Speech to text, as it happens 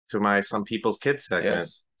to my Some People's Kids segment.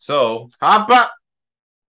 Yes. So, Hop up!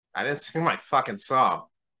 I didn't sing my fucking song.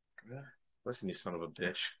 Listen, you son of a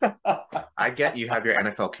bitch. I get you have your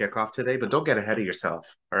NFL kickoff today, but don't get ahead of yourself,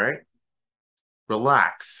 all right?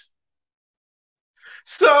 Relax.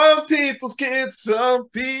 Some people's kids, some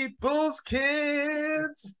people's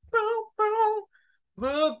kids.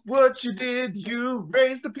 Look what you did. You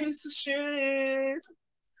raised a piece of shit.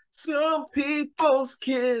 Some people's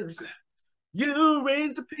kids. You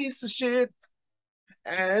raised a piece of shit.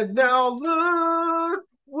 And now look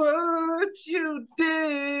what you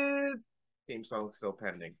did. Theme song still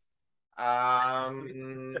pending.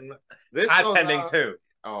 This I'm pending too.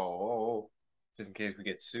 Oh, just in case we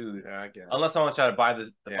get sued. I guess. Unless someone try to buy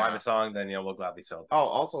the song, then we'll gladly sell it. Oh,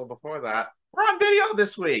 also before that, we're on video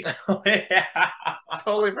this week. Yeah.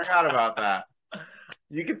 Totally forgot about that.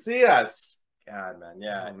 You can see us. God, man,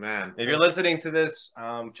 yeah. Oh, man. If you're listening to this,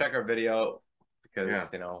 check our video because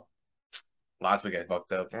last week I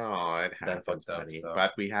fucked up. Oh, it happened, fucked up. So.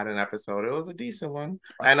 But we had an episode. It was a decent one.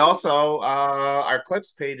 And also, our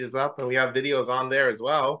clips page is up, and we have videos on there as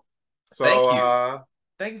well. So, thank you.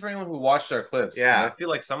 Thank you for anyone who watched our clips. Yeah, I feel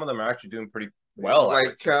like some of them are actually doing pretty well.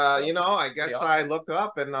 Like, I guess I looked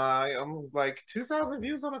up and I'm like 2,000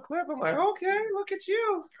 views on a clip. I'm like, okay, look at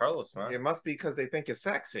you, Carlos, man. It must be because they think you're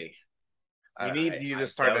sexy. We need you to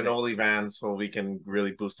start an OnlyFans so we can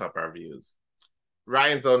really boost up our views.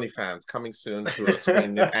 Ryan's OnlyFans coming soon to a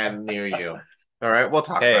screen and near you. All right, we'll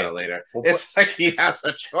talk about it later. It's like he has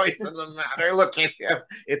a choice in the matter. Look at him.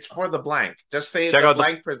 It's for the blank. Just say the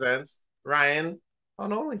blank presents Ryan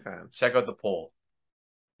on OnlyFans. Check out the poll.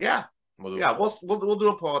 Yeah. We'll do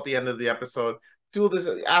a poll at the end of the episode. Do this.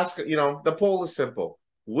 Ask, the poll is simple.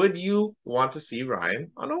 Would you want to see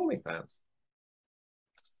Ryan on OnlyFans?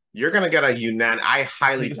 You're going to get a unanimous. I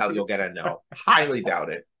highly doubt you'll get a no. Highly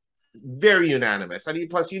doubt it. Very unanimous. I mean,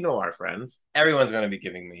 plus, our friends. Everyone's going to be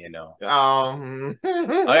giving me a no.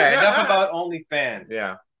 Okay, enough about OnlyFans.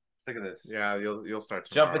 Yeah. Look at this. Yeah, you'll start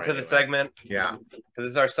to jump into the segment. Yeah. Because this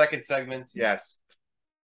is our second segment. Yes.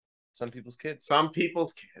 Some People's Kids. Some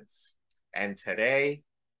People's Kids. And today,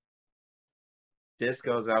 this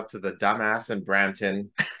goes out to the dumbass in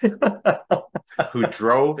Brampton who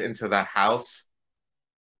drove into the house.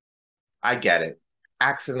 I get it.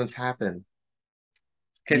 Accidents happen.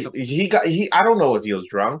 Okay, so I don't know if he was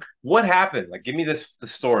drunk. What happened? Like, give me the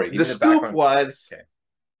story. The scoop was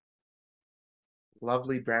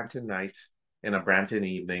lovely Brampton night in a Brampton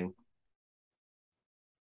evening.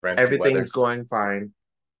 Everything's going fine.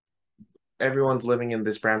 Everyone's living in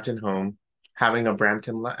this Brampton home, having a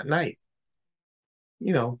Brampton night.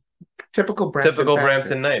 Typical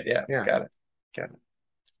Brampton night. Yeah, got it.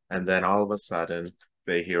 And then all of a sudden,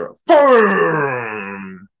 they hear a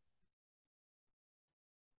boom.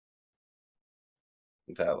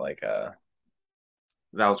 Is that like that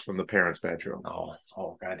was from the parents' bedroom. Oh,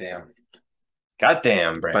 goddamn.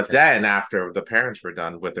 Brampton. But then after the parents were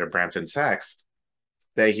done with their Brampton sex,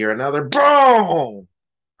 they hear another boom.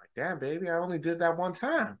 Like, damn, baby, I only did that one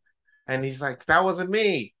time. And he's like, that wasn't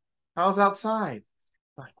me. I was outside.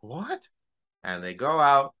 Like, what? And they go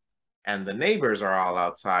out, and the neighbors are all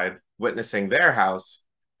outside witnessing their house.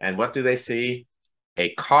 And what do they see?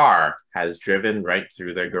 A car has driven right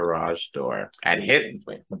through their garage door and hit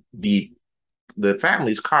the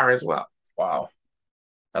family's car as well. Wow.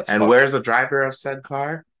 Where's the driver of said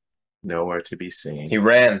car? Nowhere to be seen. He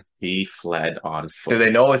ran. He fled on foot. Do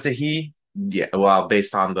they know it's a he? Yeah, well,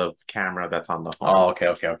 based on the camera that's on the home. Oh,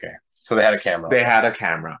 okay. So they had a camera. They had a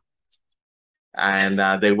camera. And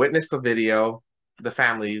they witnessed the video. The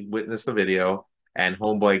family witnessed the video. And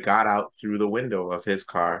homeboy got out through the window of his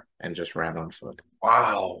car and just ran on foot.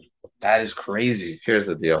 Wow. That is crazy. Here's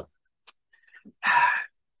the deal.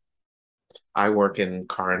 I work in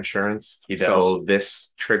car insurance, so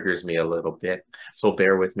this triggers me a little bit. So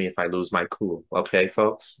bear with me if I lose my cool. Okay,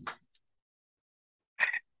 folks?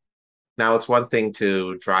 Now, it's one thing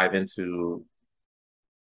to drive into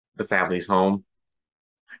the family's home.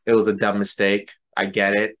 It was a dumb mistake. I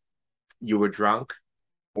get it. You were drunk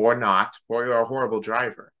or not, or you're a horrible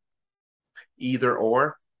driver. Either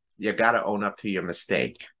or, you got to own up to your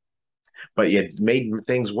mistake. But you made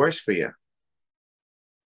things worse for you.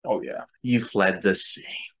 Oh, yeah. You fled the scene.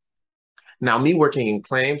 Now, me working in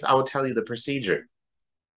claims, I will tell you the procedure.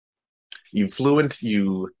 You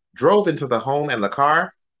drove into the home and the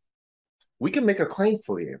car. We can make a claim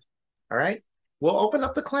for you. All right? We'll open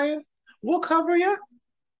up the claim. We'll cover you.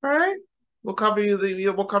 All right? We'll cover you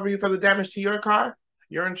for the damage to your car.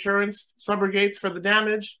 Your insurance subrogates for the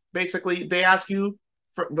damage. Basically, they ask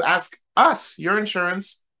us, your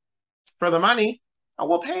insurance, for the money, and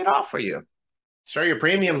we'll pay it off for you. Sure, your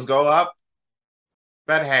premiums go up,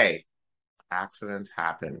 but hey, accidents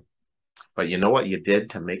happen. But you know what you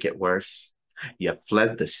did to make it worse? You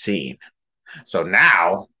fled the scene. So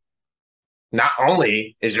now, not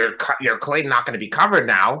only is your claim not going to be covered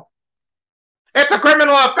now, it's a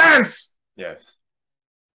criminal offense, Yes.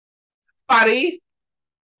 buddy.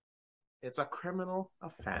 It's a criminal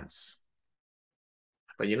offense.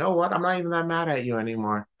 But you know what? I'm not even that mad at you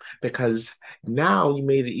anymore because now you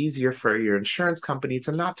made it easier for your insurance company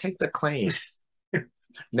to not take the claim.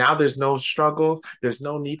 Now there's no struggle. There's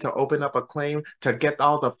no need to open up a claim to get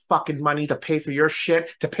all the fucking money to pay for your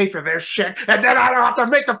shit, to pay for their shit, and then I don't have to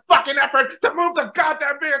make the fucking effort to move the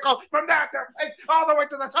goddamn vehicle from that place all the way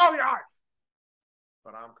to the tow yard.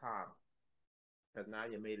 But I'm calm because now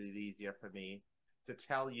you made it easier for me to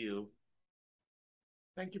tell you.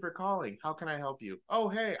 Thank you for calling. How can I help you? Oh,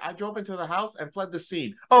 hey, I drove into the house and fled the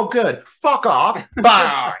scene. Oh, good. Fuck off.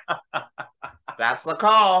 Bye. That's the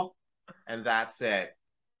call. And that's it.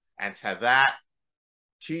 And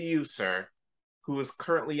to you, sir, who is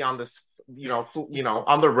currently on this,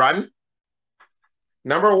 on the run.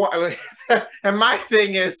 Number one, and my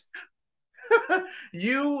thing is,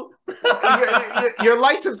 your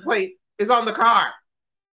license plate is on the car.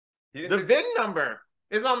 The VIN number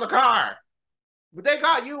is on the car. They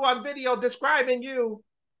got you on video describing you,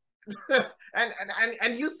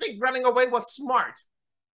 and you think running away was smart.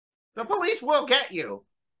 The police will get you,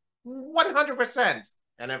 100%.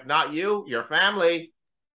 And if not you, your family,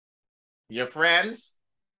 your friends,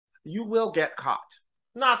 you will get caught.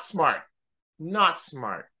 Not smart. Not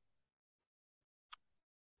smart.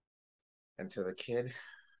 And to the kid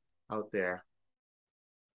out there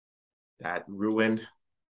that ruined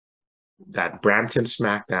that Brampton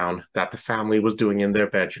smackdown that the family was doing in their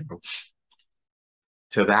bedroom,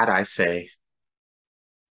 to that I say,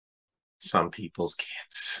 some people's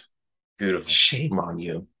kids. Beautiful. Shame on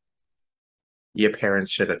you. Your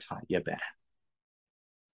parents should have taught you better.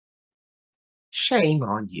 Shame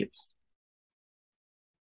on you.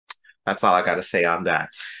 That's all I got to say on that.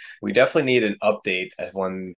 We definitely need an update as when